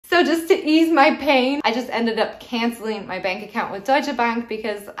So just to ease my pain, I just ended up canceling my bank account with Deutsche Bank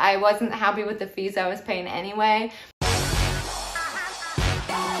because I wasn't happy with the fees I was paying anyway.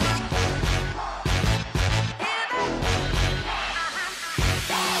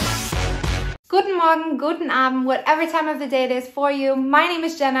 Guten Morgen, guten Abend, whatever time of the day it is for you. My name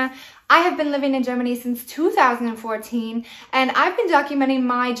is Jenna. I have been living in Germany since 2014, and I've been documenting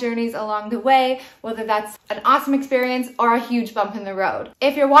my journeys along the way, whether that's an awesome experience or a huge bump in the road.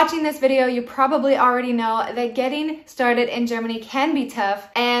 If you're watching this video, you probably already know that getting started in Germany can be tough,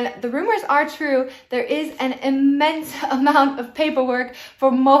 and the rumors are true. There is an immense amount of paperwork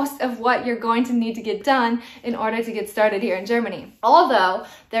for most of what you're going to need to get done in order to get started here in Germany. Although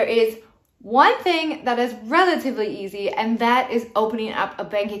there is one thing that is relatively easy, and that is opening up a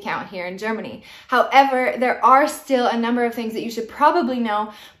bank account here in Germany. However, there are still a number of things that you should probably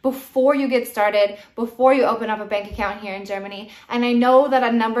know before you get started, before you open up a bank account here in Germany. And I know that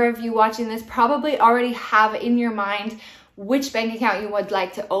a number of you watching this probably already have in your mind which bank account you would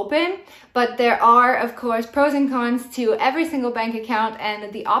like to open, but there are, of course, pros and cons to every single bank account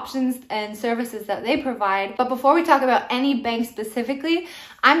and the options and services that they provide. But before we talk about any bank specifically,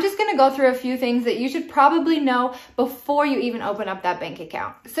 I'm just going to go through a few things that you should probably know before you even open up that bank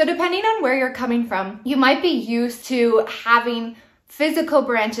account. So depending on where you're coming from, you might be used to having physical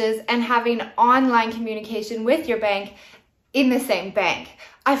branches and having online communication with your bank in the same bank.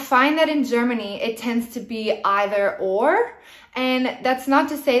 I find that in Germany, it tends to be either or, and that's not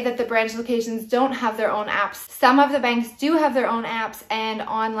to say that the branch locations don't have their own apps. Some of the banks do have their own apps and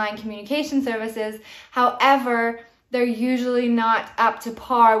online communication services. However, they're usually not up to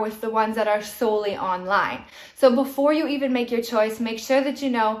par with the ones that are solely online. So before you even make your choice, make sure that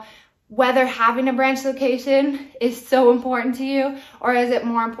you know whether having a branch location is so important to you, or is it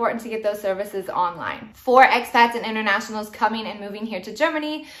more important to get those services online. For expats and internationals coming and moving here to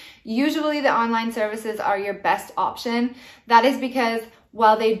Germany, usually the online services are your best option. That is because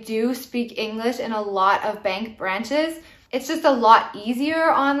while they do speak English in a lot of bank branches, it's just a lot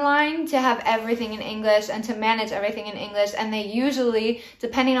easier online to have everything in English and to manage everything in English. And they usually,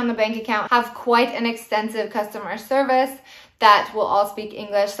 depending on the bank account, have quite an extensive customer service that will all speak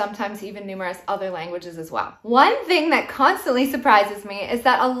English, sometimes even numerous other languages as well. One thing that constantly surprises me is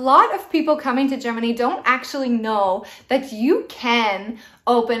that a lot of people coming to Germany don't actually know that you can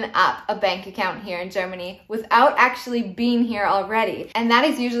open up a bank account here in Germany without actually being here already. And that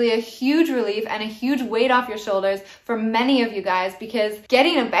is usually a huge relief and a huge weight off your shoulders for many of you guys, because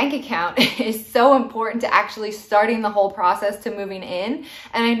getting a bank account is so important to actually starting the whole process to moving in.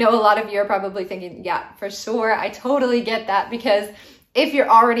 And I know a lot of you are probably thinking, yeah, for sure, I totally get that, because if you're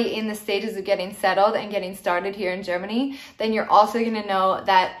already in the stages of getting settled and getting started here in Germany, then you're also going to know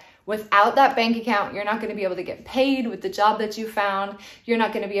that without that bank account, you're not going to be able to get paid with the job that you found. You're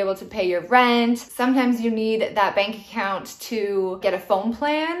not going to be able to pay your rent. Sometimes you need that bank account to get a phone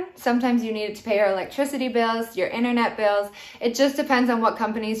plan. Sometimes you need it to pay your electricity bills, your internet bills. It just depends on what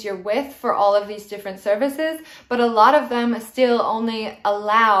companies you're with for all of these different services. But a lot of them still only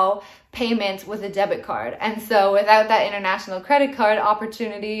allow payment with a debit card. And so without that international credit card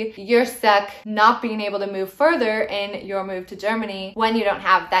opportunity, you're stuck not being able to move further in your move to Germany when you don't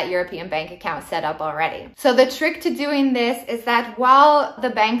have that European bank account set up already. So the trick to doing this is that while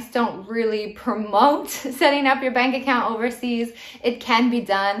the banks don't really promote setting up your bank account overseas, it can be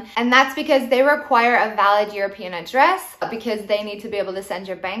done. And that's because they require a valid European address, because they need to be able to send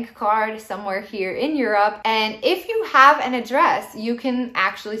your bank card somewhere here in Europe. And if you have an address, you can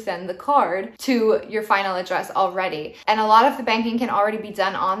actually send the card to your final address already. And a lot of the banking can already be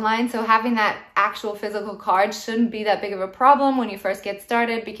done online, so having that actual physical card shouldn't be that big of a problem when you first get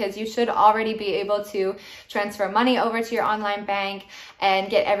started, because you should already be able to transfer money over to your online bank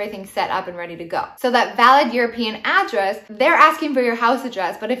and get everything set up and ready to go. So that valid European address, they're asking for your house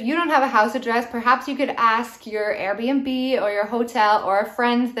address, but if you don't have a house address, perhaps you could ask your Airbnb or your hotel or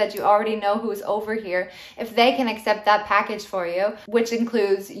friends that you already know who's over here if they can accept that package for you, which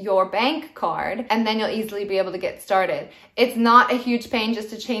includes your bank card, and then you'll easily be able to get started. It's not a huge pain just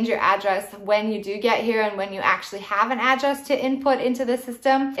to change your address when you do get here and when you actually have an address to input into the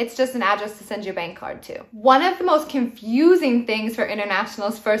system. It's just an address to send your bank card to. One of the most confusing things for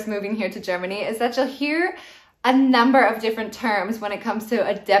internationals first moving here to Germany is that you'll hear a number of different terms when it comes to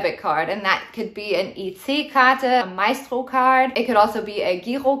a debit card, and that could be an EC-Karte, a Maestro card, it could also be a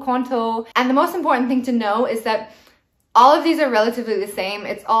Girokonto. And the most important thing to know is that All of these are relatively the same.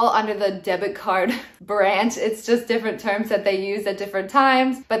 It's all under the debit card branch. It's just different terms that they use at different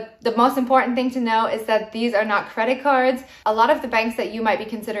times. But the most important thing to know is that these are not credit cards. A lot of the banks that you might be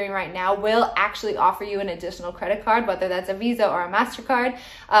considering right now will actually offer you an additional credit card, whether that's a Visa or a MasterCard.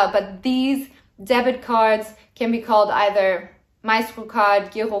 But these debit cards can be called either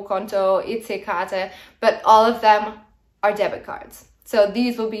Maestro-Card, Girokonto, EC-Karte, but all of them are debit cards. So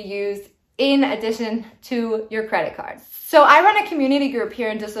these will be used in addition to your credit cards. So I run a community group here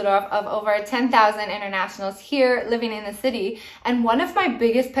in Düsseldorf of over 10,000 internationals here living in the city. And one of my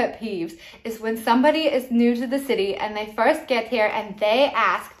biggest pet peeves is when somebody is new to the city and they first get here and they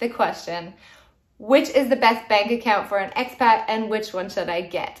ask the question, which is the best bank account for an expat and which one should I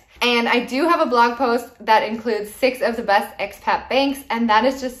get? And I do have a blog post that includes 6 of the best expat banks, and that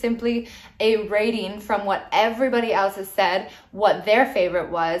is just simply a rating from what everybody else has said, what their favorite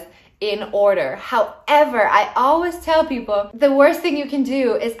was, in order. However, I always tell people the worst thing you can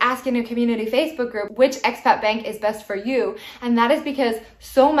do is ask in a community Facebook group which expat bank is best for you. And that is because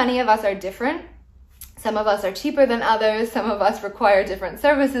so many of us are different. Some of us are cheaper than others. Some of us require different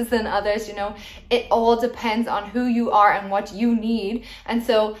services than others. You know, it all depends on who you are and what you need. And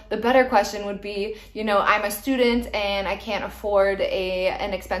so the better question would be, you know, I'm a student and I can't afford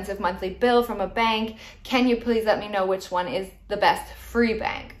an expensive monthly bill from a bank. Can you please let me know which one is the best free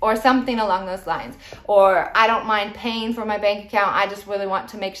bank, or something along those lines? Or I don't mind paying for my bank account. I just really want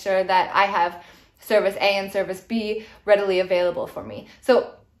to make sure that I have service A and service B readily available for me.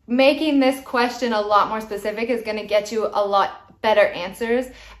 So making this question a lot more specific is going to get you a lot better answers,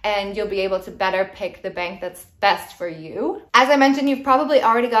 and you'll be able to better pick the bank that's best for you. As I mentioned, you've probably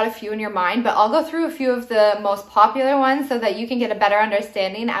already got a few in your mind, but I'll go through a few of the most popular ones so that you can get a better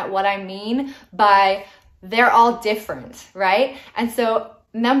understanding at what I mean by they're all different, right? And so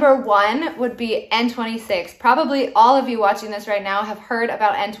number 1 would be N26. Probably all of you watching this right now have heard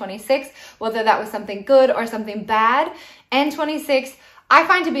about N26, whether that was something good or something bad. N26 I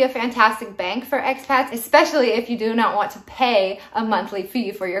find to be a fantastic bank for expats, especially if you do not want to pay a monthly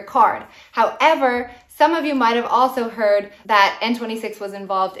fee for your card. However, some of you might have also heard that N26 was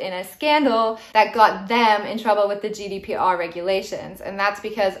involved in a scandal that got them in trouble with the GDPR regulations. And that's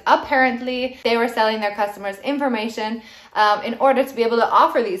because apparently they were selling their customers information in order to be able to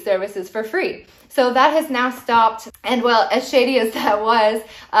offer these services for free. So that has now stopped. And well, as shady as that was,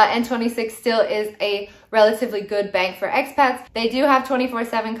 N26 still is a relatively good bank for expats. They do have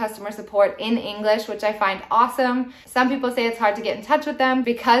 24/7 customer support in English, which I find awesome. Some people say it's hard to get in touch with them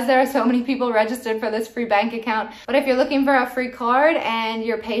because there are so many people registered for this free bank account. But if you're looking for a free card and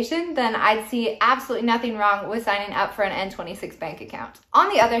you're patient, then I'd see absolutely nothing wrong with signing up for an N26 bank account. On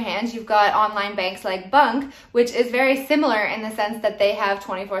the other hand, you've got online banks like Bank, which is very similar in the sense that they have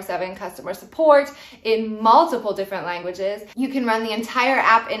 24/7 customer support in multiple different languages. You can run the entire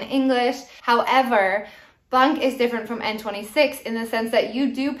app in English. However, Bank is different from N26 in the sense that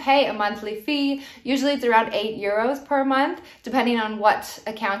you do pay a monthly fee. Usually it's around €8 per month, depending on what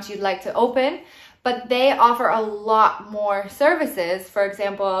account you'd like to open. But they offer a lot more services. For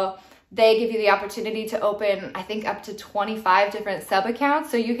example, they give you the opportunity to open, I think, up to 25 different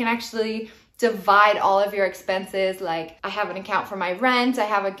sub-accounts. So you can actually divide all of your expenses. Like, I have an account for my rent, I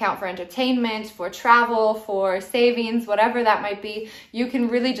have an account for entertainment, for travel, for savings, whatever that might be. You can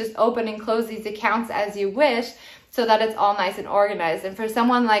really just open and close these accounts as you wish so that it's all nice and organized. And for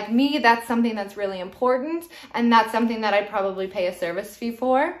someone like me, that's something that's really important, and that's something that I'd probably pay a service fee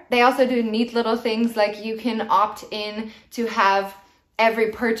for. They also do neat little things like you can opt in to have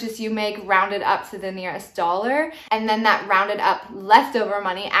every purchase you make rounded up to the nearest dollar, and then that rounded up leftover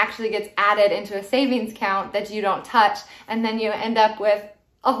money actually gets added into a savings account that you don't touch, and then you end up with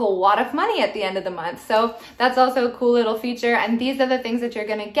a whole lot of money at the end of the month. So that's also a cool little feature, and these are the things that you're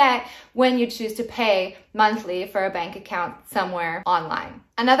going to get when you choose to pay monthly for a bank account somewhere online.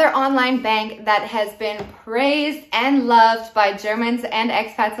 Another online bank that has been praised and loved by Germans and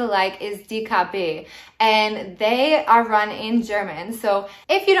expats alike is DKB, and they are run in German. So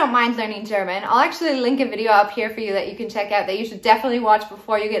if you don't mind learning German, I'll actually link a video up here for you that you can check out that you should definitely watch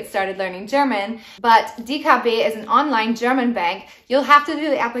before you get started learning German. But DKB is an online German bank. You'll have to do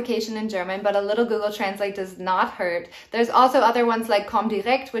the application in German, but a little Google Translate does not hurt. There's also other ones like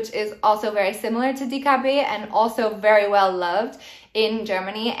Comdirect, which is also very similar to DKB and also very well loved in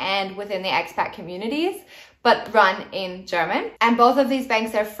Germany and within the expat communities, but run in German. And both of these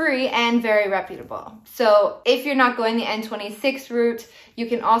banks are free and very reputable. So if you're not going the N26 route, You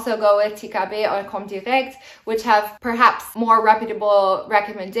can also go with TKB or Comdirect, which have perhaps more reputable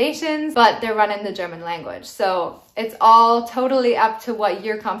recommendations, but they're run in the German language. So it's all totally up to what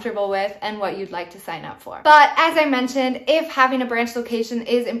you're comfortable with and what you'd like to sign up for. But as I mentioned, if having a branch location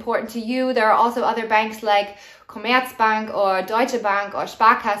is important to you, there are also other banks like Commerzbank or Deutsche Bank or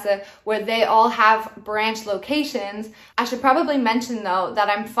Sparkasse where they all have branch locations. I should probably mention though that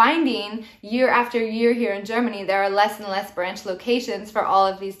I'm finding year after year here in Germany there are less and less branch locations for all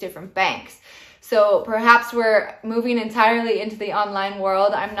of these different banks. So perhaps we're moving entirely into the online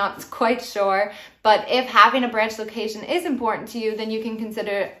world, I'm not quite sure. But if having a branch location is important to you, then you can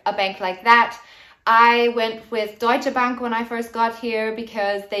consider a bank like that. I went with Deutsche Bank when I first got here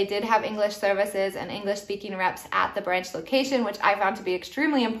because they did have English services and English speaking reps at the branch location, which I found to be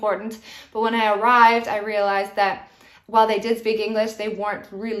extremely important. But when I arrived, I realized that while they did speak English, they weren't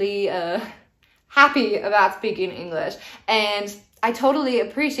really happy about speaking English. And I totally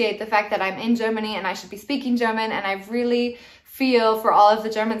appreciate the fact that I'm in Germany and I should be speaking German, and I really feel for all of the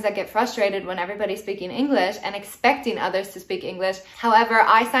Germans that get frustrated when everybody's speaking English and expecting others to speak English. However,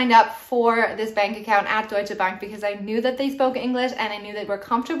 I signed up for this bank account at Deutsche Bank because I knew that they spoke English and I knew they were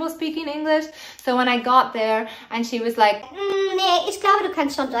comfortable speaking English. So when I got there and she was like, nee, ich glaube, du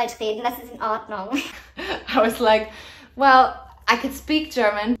kannst schon Deutsch reden, das ist in Ordnung. I was like, well, I could speak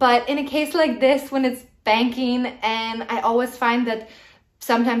German, but in a case like this, when it's banking, and I always find that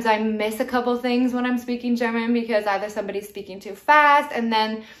sometimes I miss a couple things when I'm speaking German because either somebody's speaking too fast, and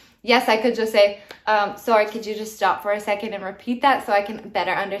then, yes, I could just say, sorry, could you just stop for a second and repeat that so I can better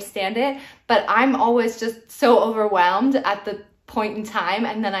understand it? But I'm always just so overwhelmed at the point in time,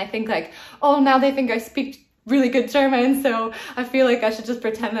 and then I think like, oh, now they think I speak really good German, so I feel like I should just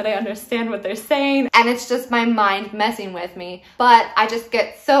pretend that I understand what they're saying, and it's just my mind messing with me. But I just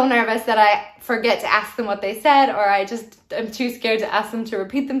get so nervous that I forget to ask them what they said, or I just am too scared to ask them to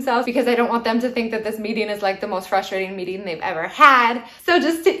repeat themselves because I don't want them to think that this meeting is like the most frustrating meeting they've ever had. So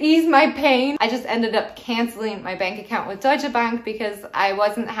just to ease my pain, I just ended up canceling my bank account with Deutsche Bank because I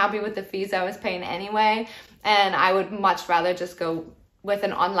wasn't happy with the fees I was paying anyway, and I would much rather just go with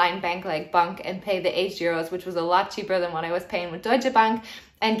an online bank like Bank and pay the €8, which was a lot cheaper than what I was paying with Deutsche Bank,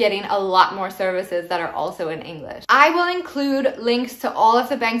 and getting a lot more services that are also in English. I will include links to all of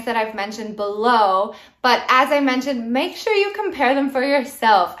the banks that I've mentioned below, but as I mentioned, make sure you compare them for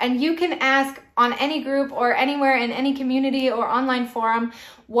yourself, and you can ask on any group or anywhere in any community or online forum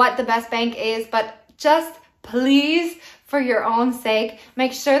what the best bank is, but just please, for your own sake,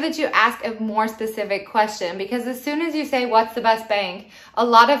 make sure that you ask a more specific question, because as soon as you say what's the best bank, a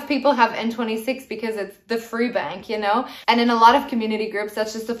lot of people have N26 because it's the free bank, you know? And in a lot of community groups,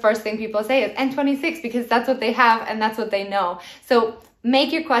 that's just the first thing people say is N26 because that's what they have and that's what they know. So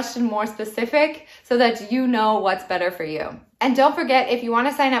make your question more specific so that you know what's better for you. And don't forget, if you want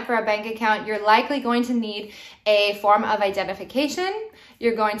to sign up for a bank account, you're likely going to need a form of identification.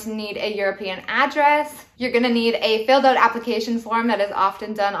 You're going to need a European address. You're going to need a filled out application form that is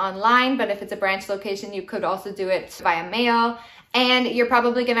often done online, but if it's a branch location, you could also do it via mail. And you're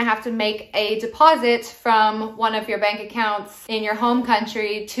probably going to have to make a deposit from one of your bank accounts in your home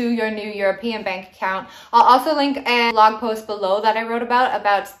country to your new European bank account. I'll also link a blog post below that I wrote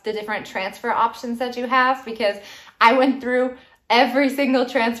about the different transfer options that you have, because I went through every single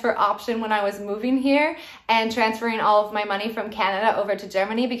transfer option when I was moving here and transferring all of my money from Canada over to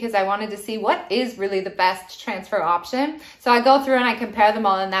Germany because I wanted to see what is really the best transfer option. So I go through and I compare them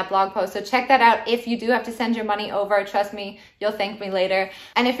all in that blog post. So check that out if you do have to send your money over. Trust me, you'll thank me later.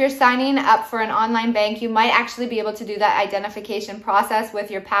 And if you're signing up for an online bank, you might actually be able to do that identification process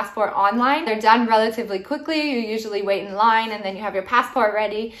with your passport online. They're done relatively quickly. You usually wait in line and then you have your passport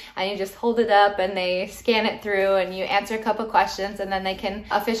ready and you just hold it up and they scan it through and you answer a couple questions, and then they can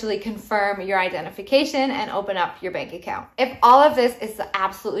officially confirm your identification and open up your bank account. If all of this is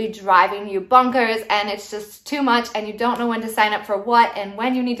absolutely driving you bonkers and it's just too much and you don't know when to sign up for what and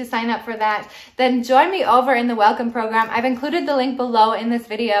when you need to sign up for that, then join me over in the welcome program. I've included the link below in this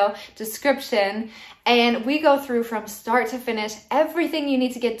video description, and we go through from start to finish everything you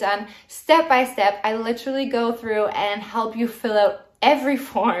need to get done step by step. I literally go through and help you fill out every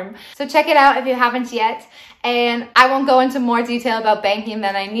form. So check it out if you haven't yet. And I won't go into more detail about banking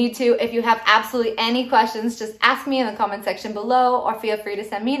than I need to. If you have absolutely any questions, just ask me in the comment section below or feel free to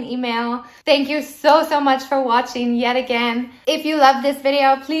send me an email. Thank you so much for watching yet again. If you love this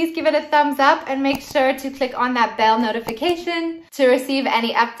video, please give it a thumbs up and make sure to click on that bell notification to receive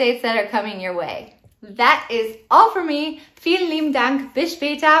any updates that are coming your way. That is all for me. Vielen lieben Dank, bis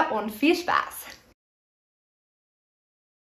später und viel Spaß.